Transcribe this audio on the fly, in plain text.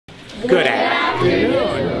Good afternoon.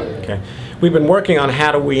 Okay. We've been working on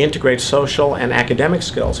how do we integrate social and academic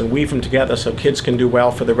skills and weave them together so kids can do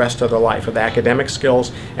well for the rest of their life with academic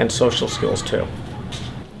skills and social skills too.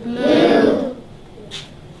 Blue.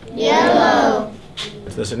 Yellow.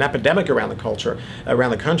 There's an epidemic around the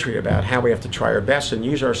country about how we have to try our best and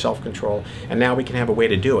use our self-control, and now we can have a way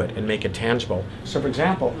to do it and make it tangible. So for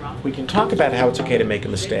example, we can talk about how it's okay to make a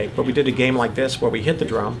mistake, but we did a game like this where we hit the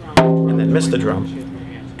drum and then miss the drum.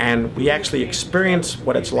 And we actually experience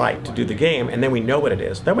what it's like to do the game, and then we know what it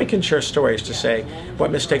is. Then we can share stories to say, what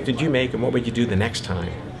mistake did you make and what would you do the next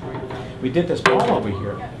time? We did this ball over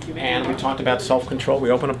here, and we talked about self-control. We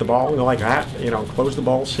open up the ball and go like that, close the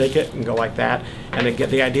ball, shake it, and go like that. And again,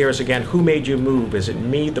 the idea is, again, who made you move? Is it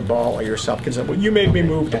me, the ball, or yourself? Kids say, well, you made me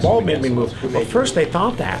move, the ball made me move. Well, first they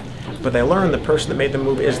thought that, but they learned the person that made them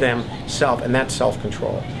move is themselves, and that's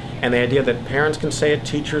self-control. And the idea that parents can say it,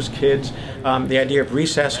 teachers, kids, the idea of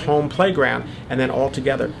recess, home, playground, and then all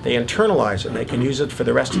together. They internalize it, and they can use it for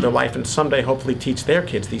the rest of their life, and someday hopefully teach their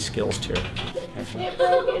kids these skills too.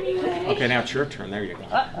 Okay, now it's your turn. There you go.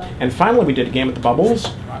 And finally, we did a game with the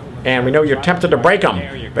bubbles, and we know you're tempted to break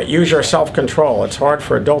them, but use your self-control. It's hard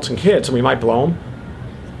for adults and kids, and we might blow them.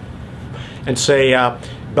 And say,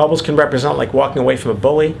 bubbles can represent like walking away from a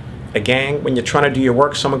bully, a gang. When you're trying to do your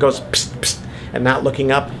work, someone goes psst, psst, and not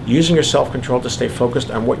looking up, using your self-control to stay focused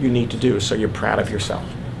on what you need to do so you're proud of yourself.